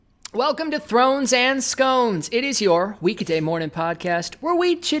Welcome to Thrones and Scones. It is your weekday morning podcast where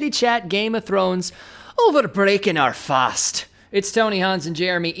we chitty-chat Game of Thrones over breaking our fast. It's Tony, Hans, and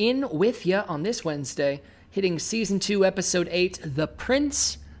Jeremy in with you on this Wednesday, hitting Season 2, Episode 8, The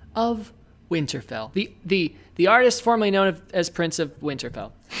Prince of Winterfell. The artist formerly known as Prince of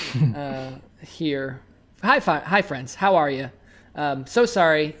Winterfell. Here. Hi, friends. How are you? So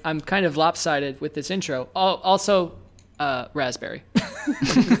sorry. I'm kind of lopsided with this intro. Also, raspberry.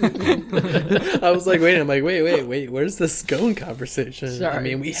 I was like, wait, where's the scone conversation? Sorry. I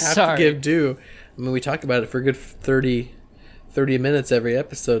mean, we have to give due. I mean, we talk about it for a good 30 minutes every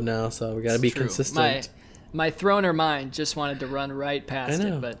episode now, so we got to be true. consistent. My throner mind just wanted to run right past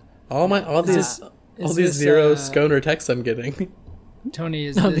it, but all these zero sconer texts I'm getting. Tony,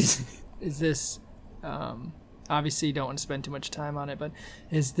 is this obviously you don't want to spend too much time on it, but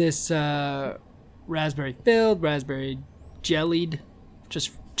is this raspberry filled, raspberry jellied,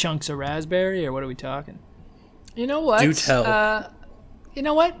 just chunks of raspberry, or what are we talking? You know what? Do tell. You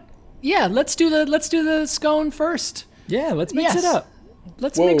know what? Yeah, let's do the scone first. Yeah, let's mix it up.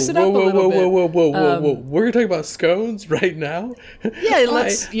 Let's mix it up a little bit. Whoa. We're going to talk about scones right now? Yeah,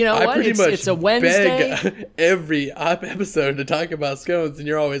 let's, it's a Wednesday. Beg every episode to talk about scones, and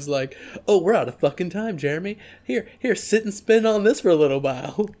you're always like, oh, we're out of fucking time, Jeremy. Here, sit and spin on this for a little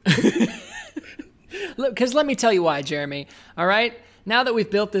while. Because let me tell you why, Jeremy. All right? Now that we've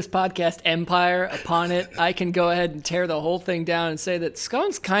built this podcast empire upon it, I can go ahead and tear the whole thing down and say that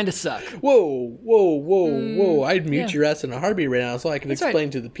scones kind of suck. Whoa. I'd mute your ass in a heartbeat right now so I can explain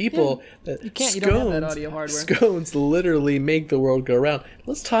to the people that you don't have that audio hardware. Scones literally make the world go round.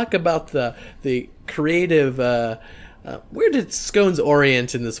 Let's talk about the creative... where did scones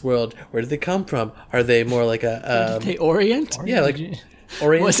orient in this world? Where did they come from? Are they more like a... Did they orient? Yeah, like...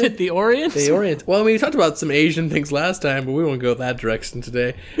 Oriented? Was it the Orient? The Orient. Well, I mean, we talked about some Asian things last time, but we won't go that direction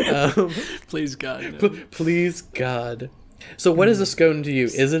today. Please God. No. Please God. So, what is a scone to you?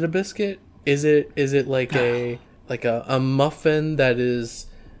 Is it a biscuit? Is it like a muffin that is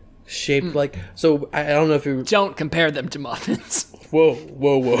shaped like? So I don't know if you don't compare them to muffins. Whoa.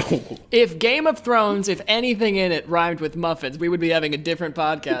 If Game of Thrones, if anything in it rhymed with muffins, we would be having a different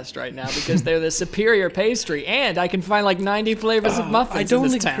podcast right now because they're the superior pastry, and I can find like 90 flavors of muffins I don't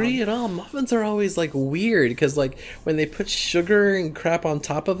in this agree town. At all. Muffins are always like weird because like when they put sugar and crap on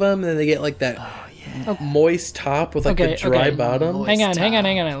top of them, then they get like that moist top with like the dry bottom. Hang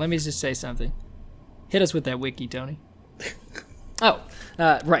on. Let me just say something. Hit us with that wiki, Tony.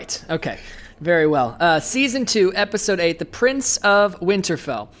 Right. Okay. Very well. Season 2, Episode 8, The Prince of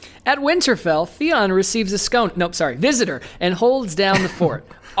Winterfell. At Winterfell, Theon receives a visitor, and holds down the fort.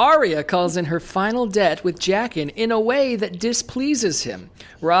 Arya calls in her final debt with Jaqen in a way that displeases him.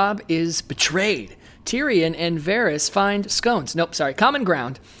 Robb is betrayed. Tyrion and Varys find common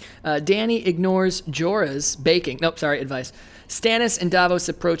ground. Dany ignores Jorah's advice. Stannis and Davos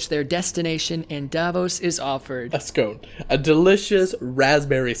approach their destination, and Davos is offered... a scone. A delicious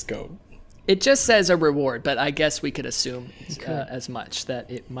raspberry scone. It just says a reward, but I guess we could assume as much, that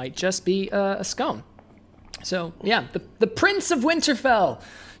it might just be a scone. So, yeah, the Prince of Winterfell.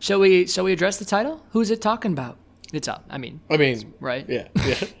 Shall we address the title? Who's it talking about? It's up. I mean, right? Yeah.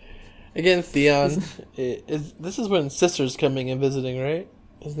 Again, Theon. This is when Sister's coming and visiting, right?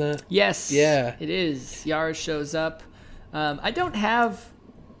 Isn't that? Yes. Yeah. It is. Yara shows up. I don't have...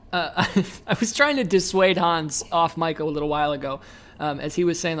 I was trying to dissuade Hans off mic a little while ago. As he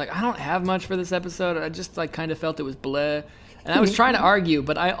was saying, like, I don't have much for this episode. I just, like, kind of felt it was bleh. And I was trying to argue,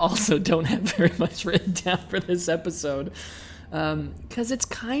 but I also don't have very much written down for this episode. Because it's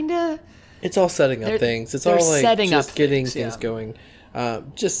kind of... It's all setting up things. It's all, like, just getting things going.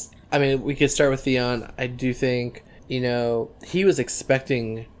 We could start with Theon. I do think, he was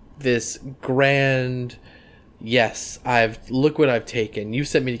expecting this grand... Yes, look what I've taken. You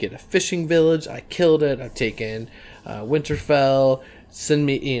sent me to get a fishing village. I killed it. I've taken Winterfell. Send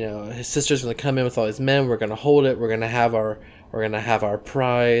me, his sister's gonna come in with all his men. We're gonna hold it. We're gonna have our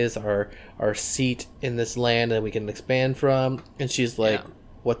prize, our seat in this land that we can expand from. And she's like,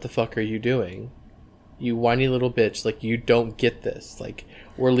 "What the fuck are you doing? You whiny little bitch! Like, you don't get this. Like,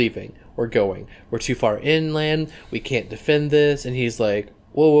 we're leaving. We're going. We're too far inland. We can't defend this." And he's like,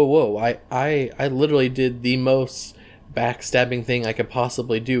 Whoa. I literally did the most backstabbing thing I could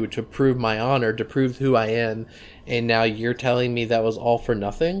possibly do to prove my honor, to prove who I am, and now you're telling me that was all for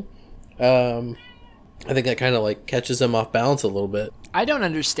nothing? I think that kind of like catches him off balance a little bit. I don't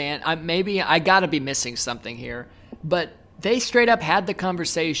understand. Maybe I gotta be missing something here, but they straight up had the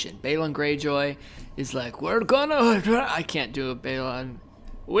conversation. Balon Greyjoy is like, I can't do it, Balon.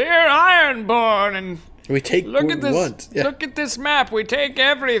 We're Ironborn, and We take look what at this. we want. Yeah. Look at this map. We take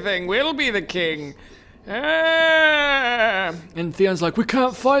everything. We'll be the king. And Theon's like, we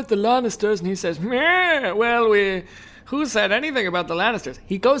can't fight the Lannisters, and he says, meh, well, who said anything about the Lannisters?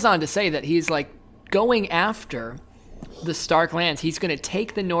 He goes on to say that he's like going after the Stark lands. He's going to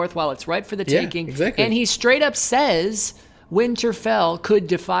take the North while it's ripe for the taking. Exactly. And he straight up says Winterfell could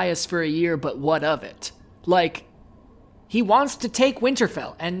defy us for a year, but what of it? Like, he wants to take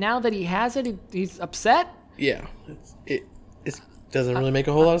Winterfell, and now that he has it, he's upset? Yeah. It doesn't really make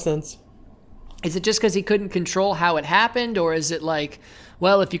a whole lot of sense. Is it just because he couldn't control how it happened, or is it like,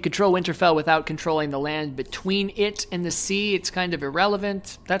 well, if you control Winterfell without controlling the land between it and the sea, it's kind of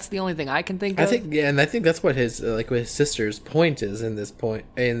irrelevant? That's the only thing I can think of. I think that's what his what his sister's point is in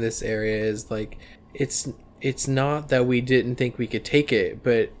this area is like, it's not that we didn't think we could take it,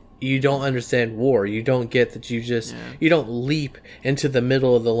 but you don't understand war. You don't get that you don't leap into the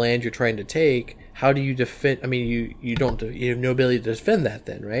middle of the land you're trying to take. How do you defend? I mean, you have no ability to defend that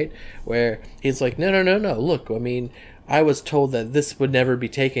then, right? Where he's like, no. Look, I mean, I was told that this would never be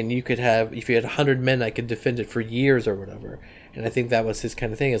taken. You could have, if you had 100 men, I could defend it for years or whatever. And I think that was his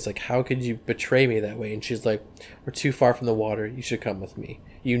kind of thing. It's like, how could you betray me that way? And she's like, we're too far from the water. You should come with me.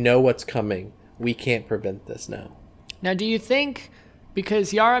 You know what's coming. We can't prevent this now. Now, do you think,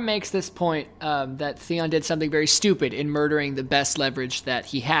 because Yara makes this point that Theon did something very stupid in murdering the best leverage that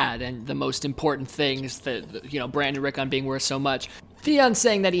he had and the most important things that, Bran and Rickon being worth so much. Theon's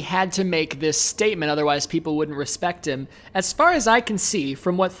saying that he had to make this statement, otherwise people wouldn't respect him. As far as I can see,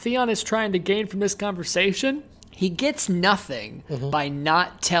 from what Theon is trying to gain from this conversation, he gets nothing by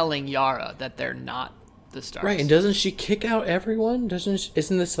not telling Yara that they're not the Starks. Right, and doesn't she kick out everyone?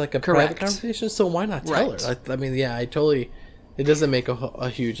 Isn't this like a private conversation? So why not tell her? I mean, yeah, I totally... It doesn't make a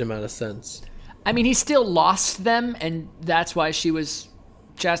huge amount of sense. I mean, he still lost them, and that's why she was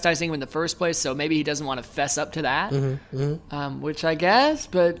chastising him in the first place, so maybe he doesn't want to fess up to that, which I guess,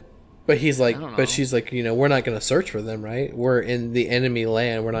 but he's like, but she's like, we're not going to search for them, right? We're in the enemy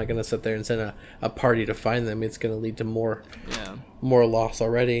land. We're not going to sit there and send a party to find them. It's going to lead to more loss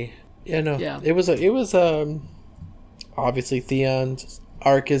already. It was obviously Theon's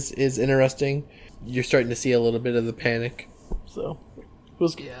arc is interesting. You're starting to see a little bit of the panic. So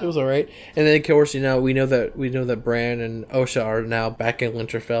it was all right. And then of course, we know that Bran and Osha are now back in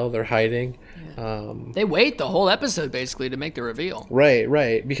Winterfell. They're hiding. Yeah. They wait the whole episode basically to make the reveal.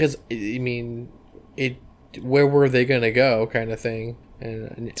 Right. Because I mean, where were they going to go, kind of thing.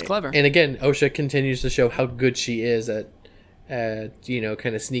 And it's clever. And again, Osha continues to show how good she is at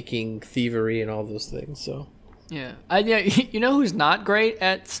kind of sneaking, thievery, and all those things. So. Yeah. You know who's not great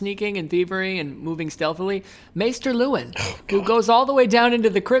at sneaking and thievery and moving stealthily? Maester Luwin, who goes all the way down into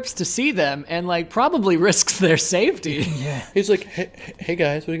the crypts to see them and, probably risks their safety. Yeah. He's like, hey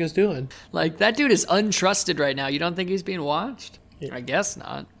guys, what are you guys doing? That dude is untrusted right now. You don't think he's being watched? Yeah. I guess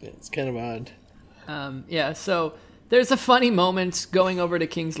not. Yeah, it's kind of odd. So there's a funny moment going over to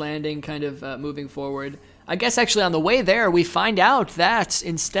King's Landing, kind of moving forward. I guess actually on the way there, we find out that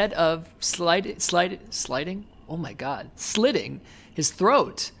instead of slitting his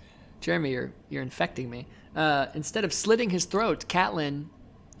throat. Jeremy, you're infecting me. Instead of slitting his throat, Catelyn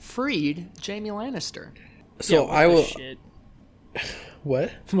freed Jaime Lannister. So I will... Shit.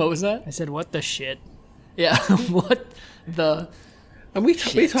 What? What was that? I said, what the shit? Yeah, what the... And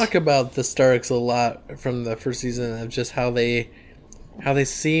we talk about the Starks a lot from the first season of just how they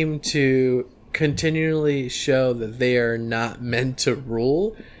seem to continually show that they are not meant to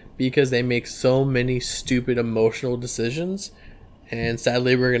rule because they make so many stupid emotional decisions. And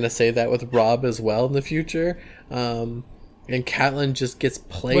sadly, we're going to say that with Robb as well in the future. And Catelyn just gets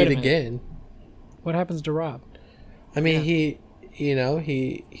played again. What happens to Robb? I mean, he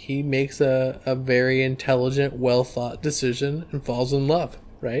makes a very intelligent, well-thought decision and falls in love,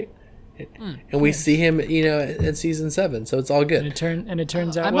 right? And we see him, in season 7, so it's all good. And it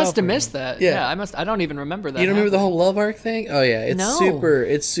turns out I must have missed that. Yeah, I don't even remember that. You don't remember the whole love arc thing? Oh yeah,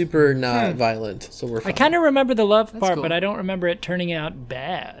 it's super not violent. So we're fine. I kind of remember the love part, cool. But I don't remember it turning out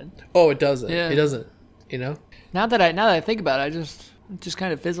bad. Oh, it doesn't. Yeah. It doesn't. Now that I think about it, it just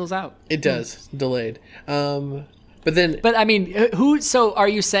kind of fizzles out. It does. Delayed. But I mean, who? So are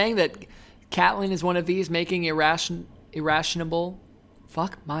you saying that Catelyn is one of these making irrational?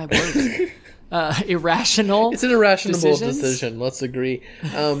 Fuck my words. Irrational. It's an irrational decision. Let's agree.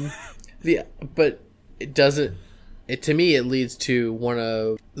 But it doesn't. To me, it leads to one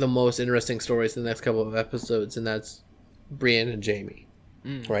of the most interesting stories in the next couple of episodes, and that's Brienne and Jaime.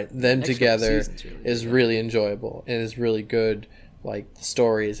 Right, them together is really enjoyable and is really good. Like the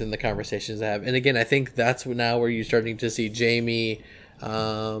stories and the conversations they have, and again, I think that's now where you're starting to see Jaime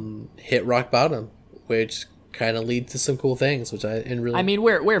hit rock bottom which kind of leads to some cool things, I mean,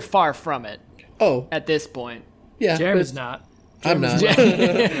 we're far from it. Oh, at this point, yeah, Jeremy's not. I'm not.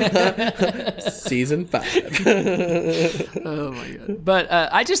 Season 5. Oh my god! But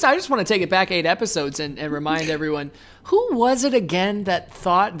I just want to take it back 8 episodes and remind everyone, who was it again that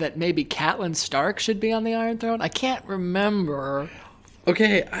thought that maybe Catelyn Stark should be on the Iron Throne? I can't remember.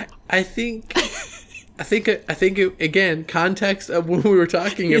 Okay, I think again, context of when we were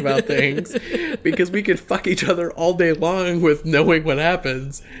talking about things, because we could fuck each other all day long with knowing what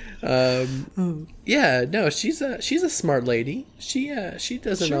happens. Yeah, no, she's a smart lady. She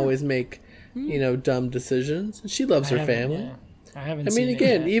doesn't always make dumb decisions. She loves her family. Yeah. I haven't. I mean,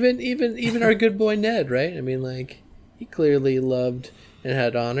 again, even our good boy Ned, right? I mean, like, he clearly loved and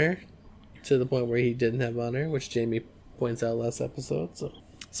had honor to the point where he didn't have honor, which Jamie points out last episode. So.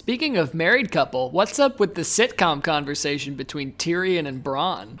 Speaking of married couple, what's up with the sitcom conversation between Tyrion and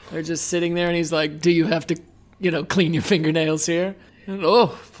Bronn? They're just sitting there and he's like, do you have to, clean your fingernails here? And, oh,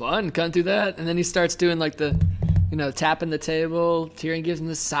 fun, can't do that. And then he starts doing like the, tapping the table. Tyrion gives him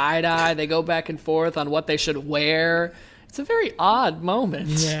the side eye. They go back and forth on what they should wear. It's a very odd moment.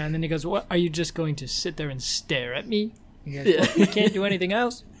 Yeah, and then he goes, what, are you just going to sit there and stare at me? You guys, well, you can't do anything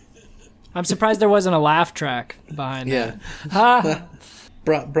else? I'm surprised there wasn't a laugh track behind that.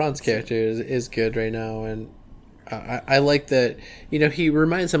 Bronn's character is good right now, and I like that. He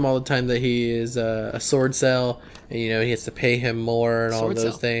reminds him all the time that he is a sword cell, and he has to pay him more and all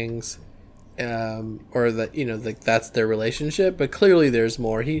those things, or that that's their relationship. But clearly, there's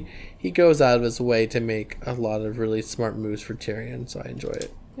more. He goes out of his way to make a lot of really smart moves for Tyrion, so I enjoy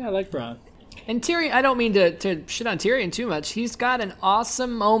it. Yeah, I like Bronn. And Tyrion, I don't mean to shit on Tyrion too much. He's got an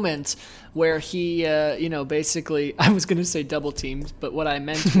awesome moment where he, basically, I was going to say double teams, but what I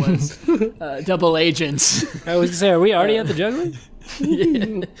meant was double agents. I was going to say, are we already at the juggling?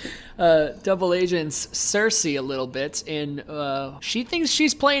 Yeah. Double agents Cersei a little bit, and she thinks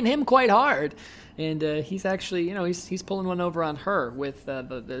she's playing him quite hard. And he's actually, he's pulling one over on her with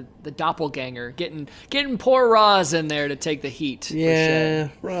the doppelganger, getting poor Roz in there to take the heat. Yeah,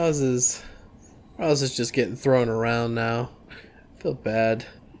 Roz is just getting thrown around now. I feel bad.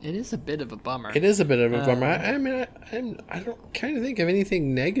 It is a bit of a bummer. It is a bit of a bummer. I mean, I don't kind of think of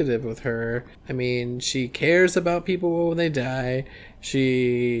anything negative with her. I mean, she cares about people when they die.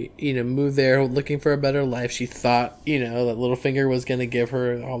 She, moved there looking for a better life. She thought, that Littlefinger was going to give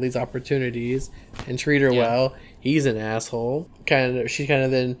her all these opportunities and treat her well. He's an asshole. She kind of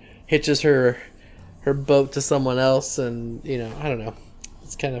then hitches her boat to someone else, and I don't know.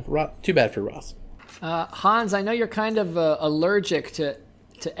 It's kind of too bad for Ross. Hans, I know you're kind of allergic to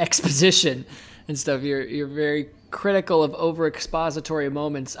exposition and stuff. You're very critical of over expository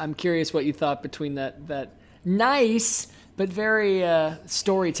moments. I'm curious what you thought between that nice but very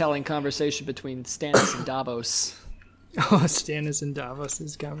storytelling conversation between Stannis and Davos. Oh, Stannis and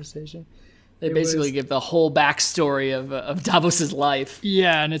Davos's conversation. They basically give the whole backstory of Davos's life.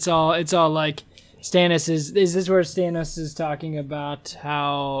 Yeah, and it's all like Stannis is this where Stannis is talking about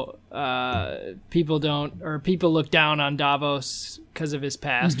how people look down on Davos because of his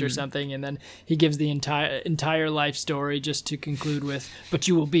past or something, and then he gives the entire life story just to conclude with, but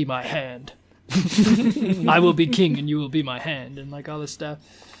you will be my hand. I will be king and you will be my hand, and like all this stuff.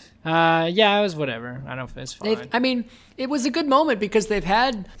 Yeah, it was whatever. I don't. It's fine. I mean, it was a good moment because they've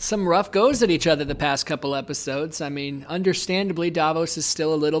had some rough goes at each other the past couple episodes. I mean, understandably, Davos is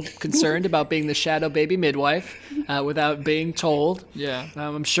still a little concerned about being the shadow baby midwife without being told. Yeah,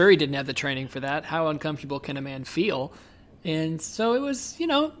 I'm sure he didn't have the training for that. How uncomfortable can a man feel? And so it was.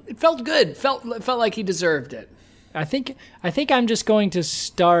 It felt good. Felt like he deserved it. I think I'm just going to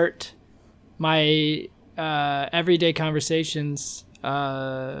start my everyday conversations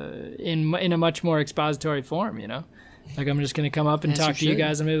in a much more expository form, like I'm just gonna come up and talk to you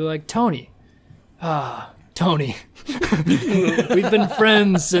guys and maybe like, Tony, we've been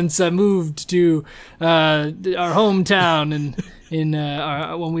friends since I moved to our hometown and in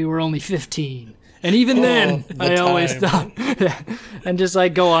when we were only 15. And even then, I always thought, and just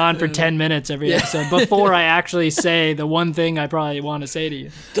like go on for 10 minutes every episode before I actually say the one thing I probably want to say to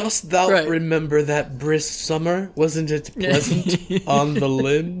you. Dost thou remember that brisk summer? Wasn't it pleasant on the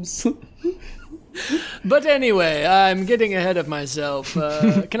limbs? But anyway, I'm getting ahead of myself.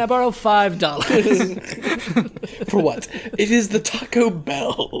 Can I borrow $5? For what? It is the Taco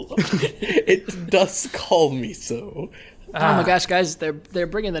Bell. It does call me so. Oh my gosh, guys! They're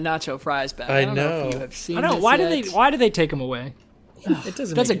bringing the nacho fries back. I don't know if you have seen. I don't know why do they take them away? It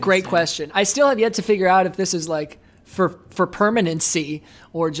doesn't. That's a great question. I still have yet to figure out if this is like for permanency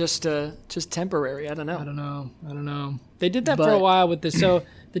or just temporary. I don't know. They did that for a while with this. So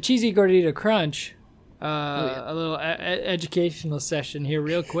the cheesy gordita crunch A little educational session here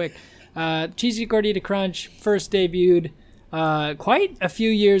real quick. Cheesy Gordita Crunch first debuted quite a few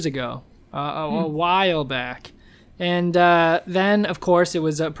years ago, a while back. And then, of course, it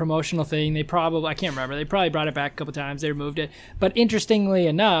was a promotional thing. I can't remember. They probably brought it back a couple times. They removed it. But interestingly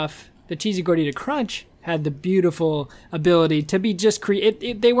enough, the Cheesy Gordita Crunch had the beautiful ability to be just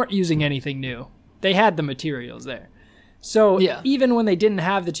they weren't using anything new. They had the materials there. So even when they didn't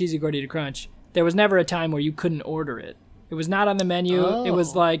have the Cheesy Gordita Crunch, there was never a time where you couldn't order it. It was not on the menu. Oh. It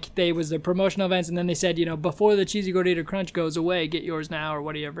was like the promotional events, and then they said, before the Cheesy Gordita Crunch goes away, get yours now or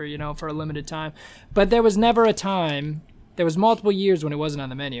whatever, for a limited time. But there was never a time. There was multiple years when it wasn't on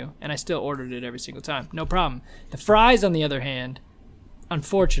the menu, and I still ordered it every single time. No problem. The fries, on the other hand,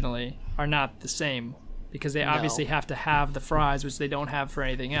 unfortunately, are not the same because they obviously have to have the fries, which they don't have for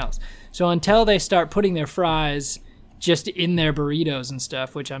anything else. So until they start putting their fries just in their burritos and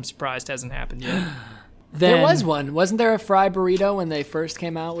stuff, which I'm surprised hasn't happened yet. There was one. Wasn't there a fry burrito when they first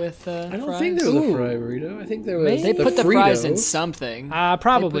came out with I don't think there was a fry burrito. I think there was They put the fries in something.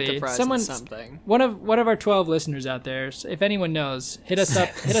 Probably. They put the fries in something. One of our 12 listeners out there, if anyone knows, hit us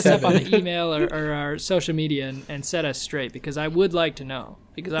up on the email or our social media and set us straight, because I would like to know.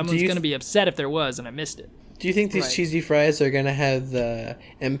 Because I was going to be upset if there was and I missed it. Do you think these cheesy fries are going to have the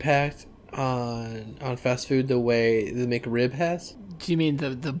impact on fast food the way the McRib has? Do you mean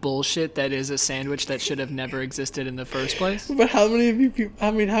the bullshit that is a sandwich that should have never existed in the first place? But how many of you people,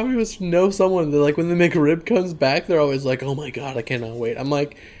 how many of us know someone that, like, when the McRib comes back, they're always like, oh my god, I cannot wait. I'm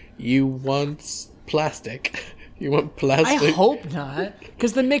like, you want plastic. You want plastic. I hope not.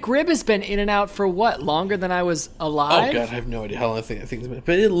 Because the McRib has been in and out for what? Longer than I was alive? Oh god, I have no idea how long I think it's been.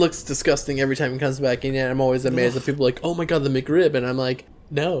 But it looks disgusting every time it comes back in, and I'm always amazed that people are like, oh my god, the McRib. And I'm like,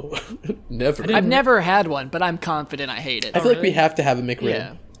 no, never. I've never had one, but I'm confident I hate it. I feel like we have to have a McRib.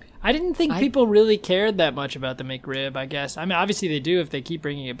 Yeah. I didn't think people really cared that much about the McRib, I guess. I mean, obviously they do if they keep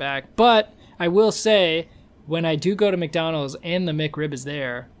bringing it back. But I will say, when I do go to McDonald's and the McRib is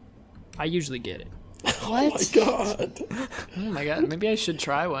there, I usually get it. What? Oh my god! Maybe I should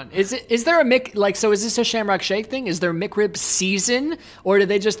try one. Is there a so is this a Shamrock Shake thing? Is there McRib season, or did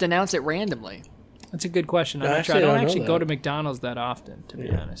they just announce it randomly? That's a good question. I don't actually go to McDonald's that often, to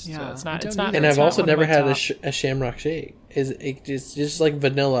be honest. Yeah, so it's not. And I've also never had a Shamrock Shake. It's just like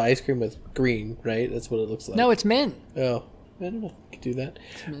vanilla ice cream with green, right? That's what it looks like. No, it's mint. Oh, I don't know. I could do that.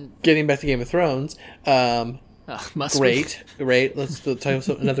 Getting back to Game of Thrones. Great. Let's talk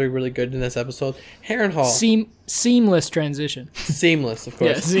about another really good in this episode. Harrenhal. Seamless transition. Seamless, of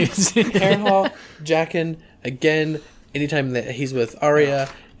course. Yes. Harrenhal, Jaqen, again, anytime that he's with Arya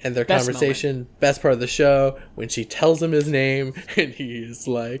and their conversation, best part of the show, when she tells him his name and he is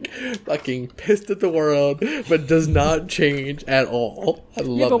like fucking pissed at the world, but does not change at all. I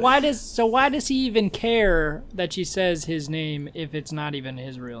love it. But why does he even care that she says his name if it's not even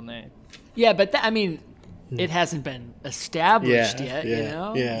his real name? Yeah, but it hasn't been established yet, you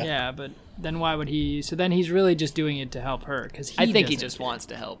know? Yeah, but then why would he... So then he's really just doing it to help her, because I think he just wants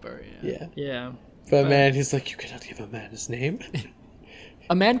to help her, Yeah. But man, he's like, you cannot give a man his name.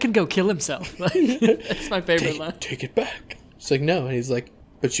 A man can go kill himself. That's my favorite line. Take it back. It's like, no. And he's like,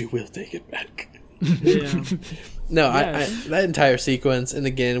 but you will take it back. Yeah. No, I that entire sequence, and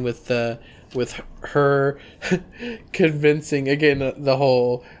again with her convincing, again, the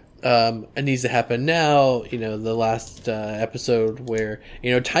whole... it needs to happen now. The last episode where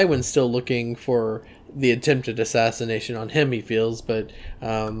Tywin's still looking for the attempted assassination on him. He feels, but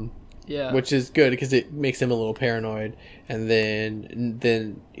which is good because it makes him a little paranoid. And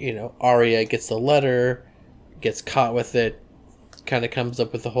then Arya gets the letter, gets caught with it, kind of comes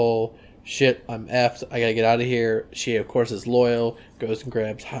up with the whole shit. I'm effed. I gotta get out of here. She of course is loyal. Goes and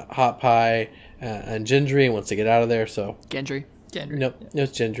grabs Hot Pie and Gendry and wants to get out of there. So Gendry. Nope, no,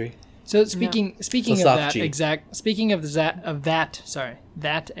 it's Gendry. So speaking of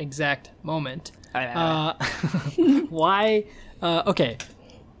that exact moment, why?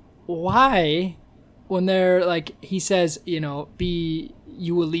 Why? When they're like, he says, you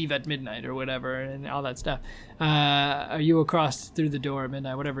will leave at midnight or whatever, and all that stuff. Are you across through the door at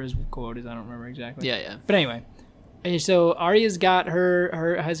midnight? Whatever his quote is, I don't remember exactly. Yeah. But anyway. So Arya's got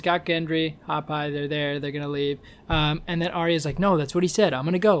has got Gendry, Hot Pie, they're there, they're gonna leave. And then Arya's like, no, that's what he said, I'm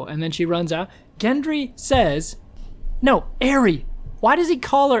gonna go. And then she runs out. Gendry says, no, Aerie. Why does he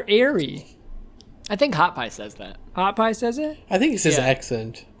call her Aerie? I think Hot Pie says that. Hot Pie says it? I think it's his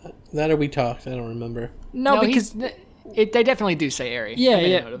accent. That or we talked, I don't remember. No, because... they definitely do say Aerie.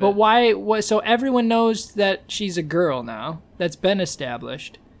 Yeah. But why... So everyone knows that she's a girl now. That's been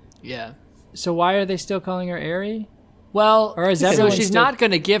established. Yeah. So why are they still calling her Aerie? Well, or is so she's not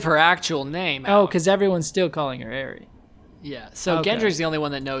going to give her actual name out. Oh, because everyone's still calling her Aerie. Yeah, so Gendry's the only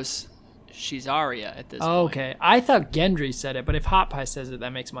one that knows she's Arya at this point. Okay, I thought Gendry said it, but if Hot Pie says it,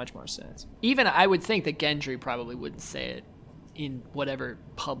 that makes much more sense. Even I would think that Gendry probably wouldn't say it in whatever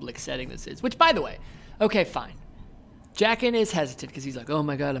public setting this is. Which, by the way, okay, fine. Jaqen is hesitant because he's like, oh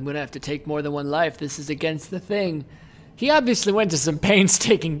my god, I'm going to have to take more than one life. This is against the thing. He obviously went to some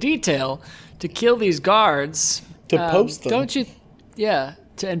painstaking detail to kill these guards. To post them. Don't you? Yeah,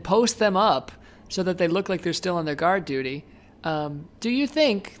 and post them up so that they look like they're still on their guard duty. Do you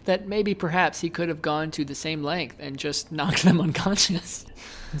think that maybe perhaps he could have gone to the same length and just knocked them unconscious?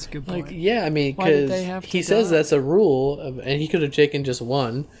 That's a good point. Yeah, I mean, because he says that's a rule, and he could have taken just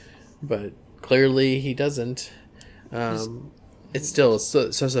one, but clearly he doesn't. It's still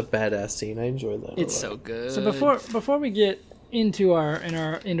such a badass scene. I enjoy that. It's so good. So before we get into our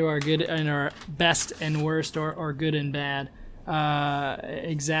good and our best and worst or good and bad,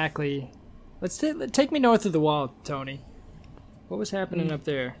 exactly. Let's take me north of the wall, Tony. What was happening up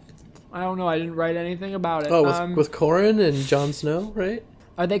there? I don't know. I didn't write anything about it. Oh, with Qhorin and Jon Snow, right?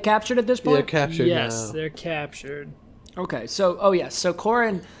 Are they captured at this point? They're captured now. Yes, they're captured. Okay, so so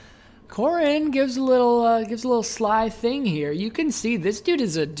Qhorin gives a little sly thing here. You can see this dude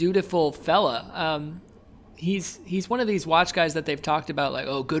is a dutiful fella. He's one of these watch guys that they've talked about, like,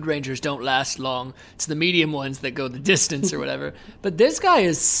 oh, good rangers don't last long. It's the medium ones that go the distance or whatever. But this guy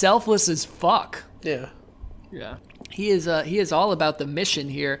is selfless as fuck. Yeah. Yeah. He is all about the mission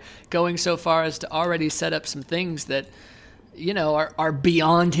here, going so far as to already set up some things that, are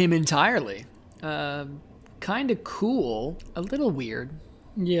beyond him entirely. Kind of cool, a little weird.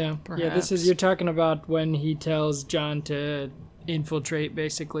 Yeah, perhaps. Yeah. This is you're talking about when he tells Jon to infiltrate,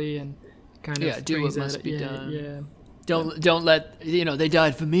 basically, and kind of do what must be done. Yeah. Don't let they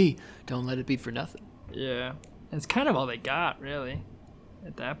died for me. Don't let it be for nothing. Yeah, and it's kind of all they got, really,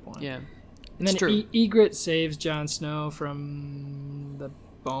 at that point. Yeah. And then Ygritte saves Jon Snow from the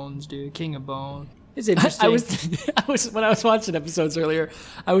Bones dude, King of Bone. It's interesting. I was when I was watching episodes earlier,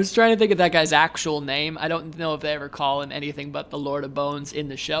 I was trying to think of that guy's actual name. I don't know if they ever call him anything but the Lord of Bones in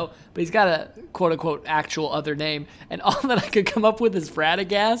the show, but he's got a quote unquote actual other name. And all that I could come up with is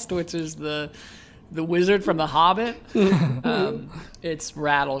Radagast, which is the wizard from The Hobbit. It's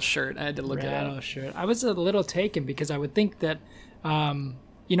Rattleshirt. I had to look it up. Rattleshirt. I was a little taken because I would think that.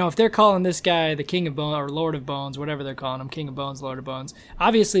 If they're calling this guy the King of Bones or Lord of Bones, whatever they're calling him, King of Bones, Lord of Bones,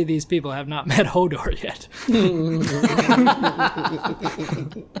 obviously these people have not met Hodor yet.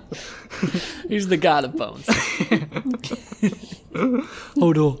 He's the god of bones.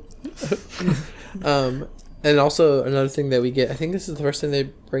 Hodor. And also another thing that we get, I think this is the first time they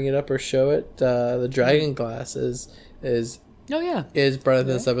bring it up or show it, the dragon glass is brought up in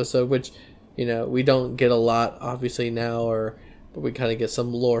this episode, which, we don't get a lot, obviously, now, but we kind of get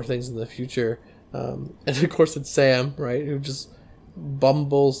some lore things in the future. And of course it's Sam, right, who just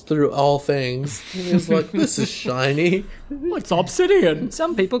bumbles through all things. He's like, this is shiny. What's obsidian?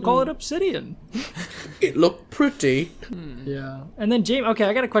 Some people call it obsidian. It looked pretty. Yeah. And then Jaime, okay,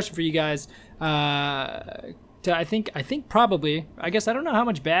 I got a question for you guys. I think probably, I guess I don't know how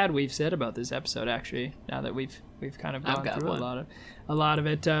much bad we've said about this episode, actually, now that we've kind of gone through a lot of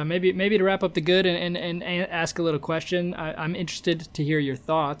it. Maybe to wrap up the good and ask a little question. I'm interested to hear your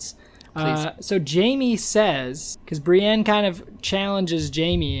thoughts. So Jaime says, because Brienne kind of challenges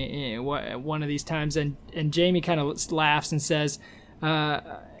Jaime one of these times, and Jaime kind of laughs and says,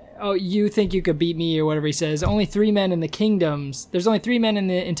 oh, you think you could beat me, or whatever he says. There's only 3 men in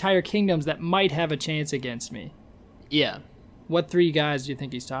the entire kingdoms that might have a chance against me. Yeah. What 3 guys do you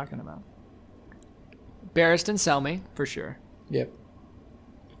think he's talking about? Barristan Selmy. For sure. Yep.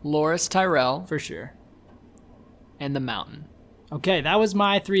 Loras Tyrell. For sure. And the Mountain. Okay, that was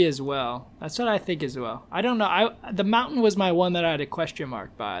my 3 as well. That's what I think as well. I don't know. The Mountain was my one that I had a question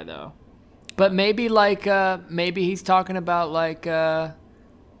mark by, though. But maybe maybe he's talking about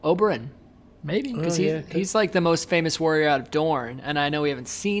Oberyn. Maybe. Because he's like the most famous warrior out of Dorne, and I know we haven't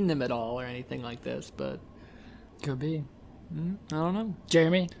seen them at all or anything like this, but could be. I don't know.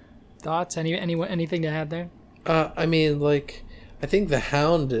 Jeremy, thoughts? Anything to add there? I mean, I think the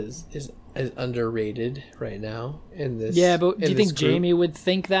Hound is underrated right now in this. Yeah, but do you think Jaime would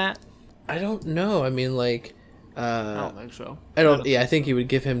think that? I don't know. I mean, I don't think so. I think he would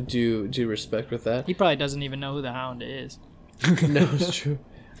give him due respect with that. He probably doesn't even know who the Hound is. No, it's true.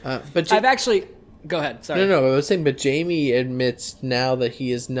 But I've actually. Go ahead. Sorry. No. I was saying, but Jaime admits now that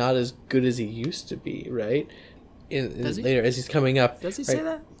he is not as good as he used to be, right? Later, as he's coming up. Does he right? say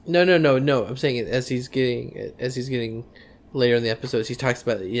that? No. I'm saying it as he's getting later in the episodes, he talks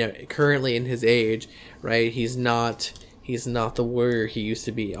about, currently in his age, right? He's not the warrior he used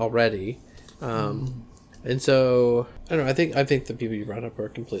to be already. And so I don't know. I think the people you brought up are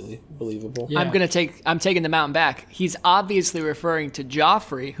completely believable. Yeah. I'm taking the mountain back. He's obviously referring to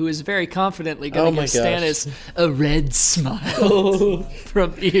Joffrey, who is very confidently going to give Stannis a red smile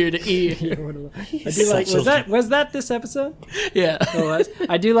from ear to ear. I do like. Was that this episode? Yeah.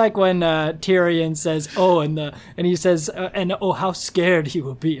 I do like when Tyrion says, and he says, how scared he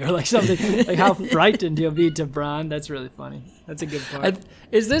will be, or like something like how frightened he'll be to Bronn. That's really funny. That's a good part.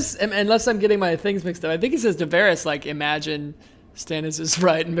 Is this, unless I'm getting my things mixed up, I think he says to Varys, like, imagine Stannis is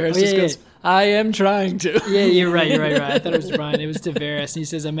right, and Varys goes, I am trying to. Yeah, you're right. I thought it was Bronn. It was to Varys, and he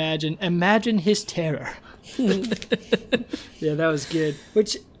says, imagine his terror. Yeah, that was good.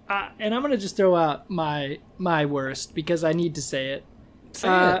 Which, and I'm going to just throw out my worst, because I need to say it.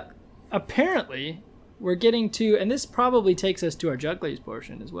 Apparently, we're getting to, and this probably takes us to our Jugglies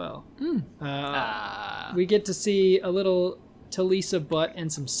portion as well. We get to see a little Talisa butt and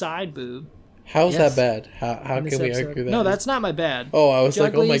some side boob. How's that bad? How can we argue that? No, that's not my bad. Oh, I was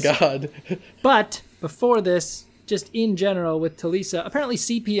like, oh my God. But before this, just in general with Talisa, apparently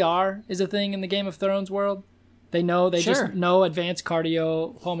CPR is a thing in the Game of Thrones world. They just know advanced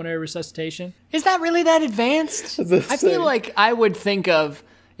cardiopulmonary resuscitation. Is that really that advanced? I feel like I would think of,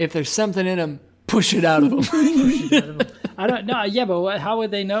 if there's something in them, push it out of them. I don't know. Yeah, but how would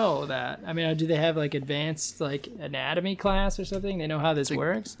they know that? I mean, do they have like advanced like anatomy class or something? They know how this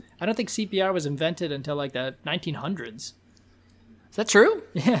works? I don't think CPR was invented until like the 1900s. Is that true?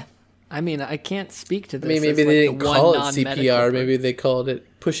 Yeah. I mean, I can't speak to this. I mean, maybe they didn't call it CPR. Maybe they called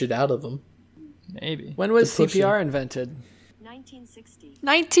it push it out of them. Maybe. When was CPR invented? 1960.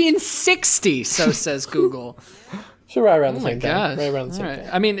 1960, so says Google. So right around the same time. Right around the same time.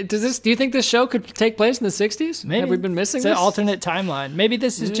 I mean, do you think this show could take place in the 60s? Maybe. Have we been missing it's this? An alternate timeline. Maybe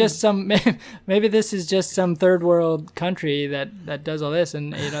this is just some. Maybe this is just some third world country that does all this,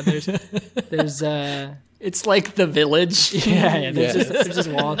 and there's. It's like The Village. Yeah. There's just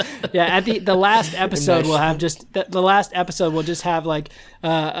walls. Yeah. At the last episode, we'll have the last episode will just have like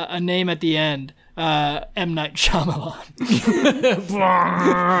a name at the end. M. Night Shyamalan.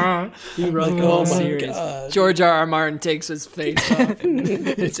 He wrote the whole series. God. George R. Martin takes his face off.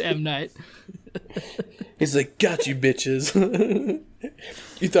 It's M. Night. He's like, got you, bitches.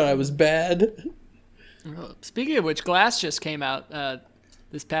 You thought I was bad? Speaking of which, Glass just came out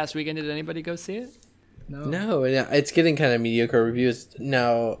this past weekend. Did anybody go see it? No, it's getting kind of mediocre reviews.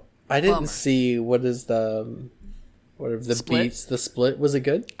 Now, I didn't see what is the Split? beats, the Split. Was it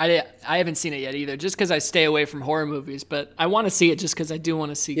good? I haven't seen it yet either, just because I stay away from horror movies, but I want to see it just because I do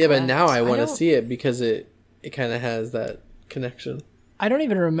want to see Glass. But now I want to see it because it kind of has that connection. I don't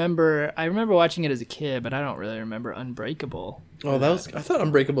even remember. I remember watching it as a kid, but I don't really remember Unbreakable. Oh, I thought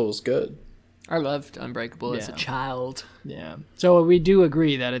Unbreakable was good. I loved Unbreakable as a child. Yeah. So we do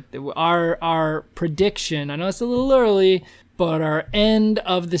agree that our prediction, I know it's a little early, but our end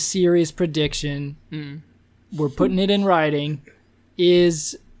of the series prediction, we're putting it in writing,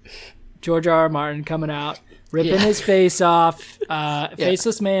 is George R. R. Martin coming out, ripping his face off,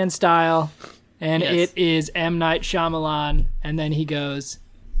 Faceless Man style, and it is M. Night Shyamalan, and then he goes,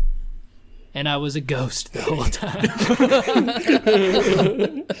 and I was a ghost the whole time.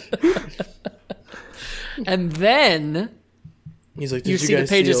 And then he's like, you see the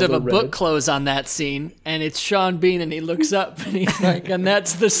pages of a book close on that scene, and it's Sean Bean, and he looks up, and he's like, and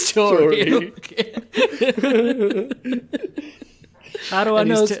that's the story. How do I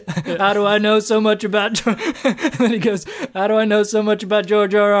know so much about? And then he goes, how do I know so much about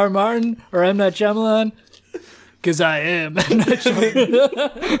George R. R. Martin or M. Night Shyamalan? Because I am M. Night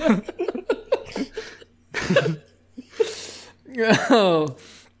Shyamalan.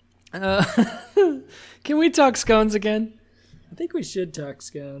 Can we talk scones again? I think we should talk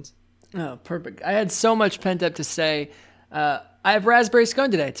scones. Oh, perfect. I had so much pent up to say. I have raspberry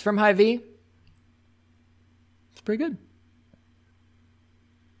scone today. It's from Hy-Vee. It's pretty good.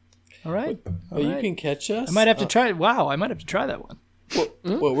 All right. You can catch us? I might have to try it. Wow, I might have to try that one.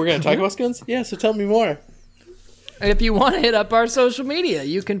 Well, we're going to talk about scones? Yeah, so tell me more. If you want to hit up our social media,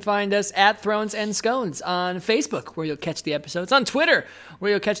 you can find us at Thrones and Scones on Facebook, where you'll catch the episodes, on Twitter, where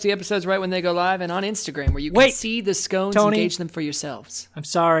you'll catch the episodes right when they go live, and on Instagram, where you can see the scones and gauge them for yourselves. I'm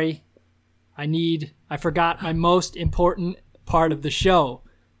sorry. I forgot my most important part of the show.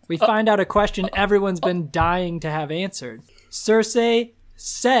 We find out a question everyone's been dying to have answered. Cersei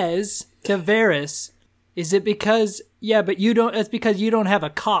says to Varys, is it because, but it's because you don't have a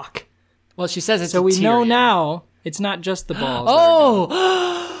cock. Well, she says it's so we Tyrion. know now it's not just the balls.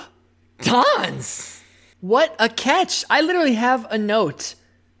 Oh, Tons. What a catch. I literally have a note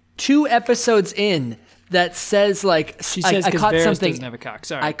 2 episodes in that says like she says I caught Varys something. Doesn't have a cock.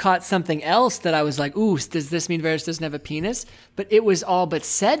 Sorry. I caught something else that I was like, ooh, does this mean Varys doesn't have a penis? But it was all but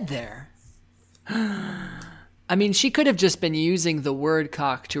said there. I mean, she could have just been using the word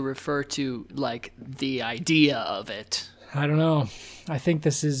cock to refer to like the idea of it. I don't know. I think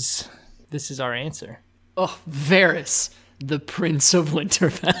this is our answer. Oh, Varys, the Prince of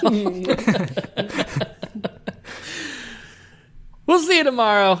Winterfell. We'll see you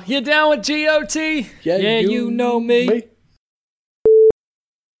tomorrow. You down with GOT? Yeah, you know me.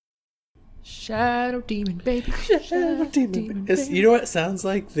 Shadow Demon Baby. Shadow Demon Baby. You know what it sounds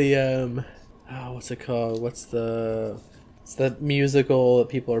like? The, what's it called? It's that musical that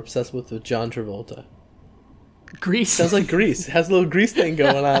people are obsessed with John Travolta. Grease. Sounds like Grease. It has a little Grease thing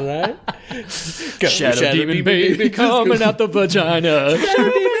going on, right? Shadow Demon Baby coming out the vagina.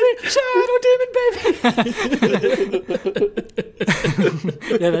 Shadow Demon Baby.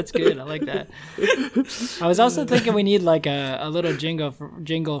 Yeah, that's good. I like that. I was also thinking we need like a little jingle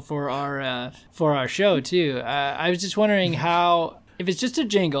for our show too. I was just wondering how. If it's just a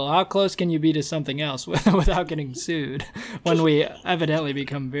jingle, how close can you be to something else without getting sued when we evidently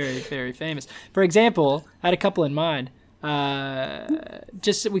become very, very famous? For example, I had a couple in mind.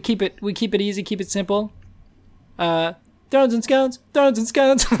 Just we keep it easy, keep it simple. Thrones and scones, thrones and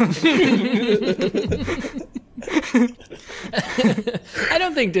scones. I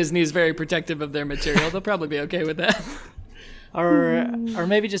don't think Disney is very protective of their material. They'll probably be okay with that. Or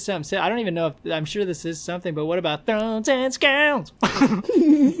maybe just something. I don't even know if I'm sure this is something, but what about thrones and scones?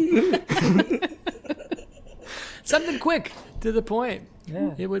 Something quick to the point.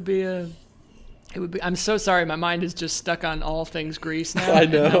 Yeah, it would be. I'm so sorry. My mind is just stuck on all things Grease now. I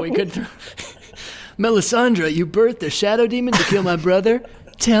know. Now we could. Melisandre, you birthed the shadow demon to kill my brother.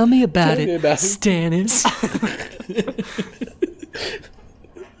 Tell me about it, Stannis.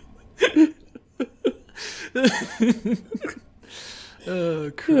 Oh,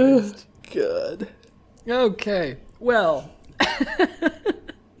 Christ. God. Okay. Well.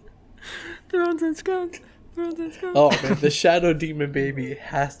 Thrones and scones. Oh, man. The Shadow Demon Baby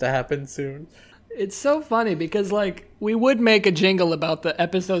has to happen soon. It's so funny because, like, we would make a jingle about the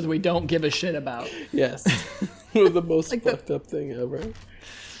episodes we don't give a shit about. Yes. The most like fucked up thing ever.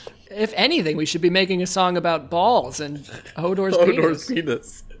 If anything, we should be making a song about balls and Hodor's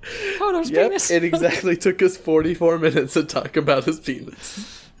penis. Hodor's penis. It exactly took us 44 minutes to talk about his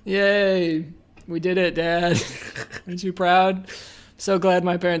penis. Yay. We did it, Dad. Aren't you proud? So glad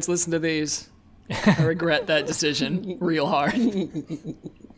my parents listened to these. I regret that decision real hard.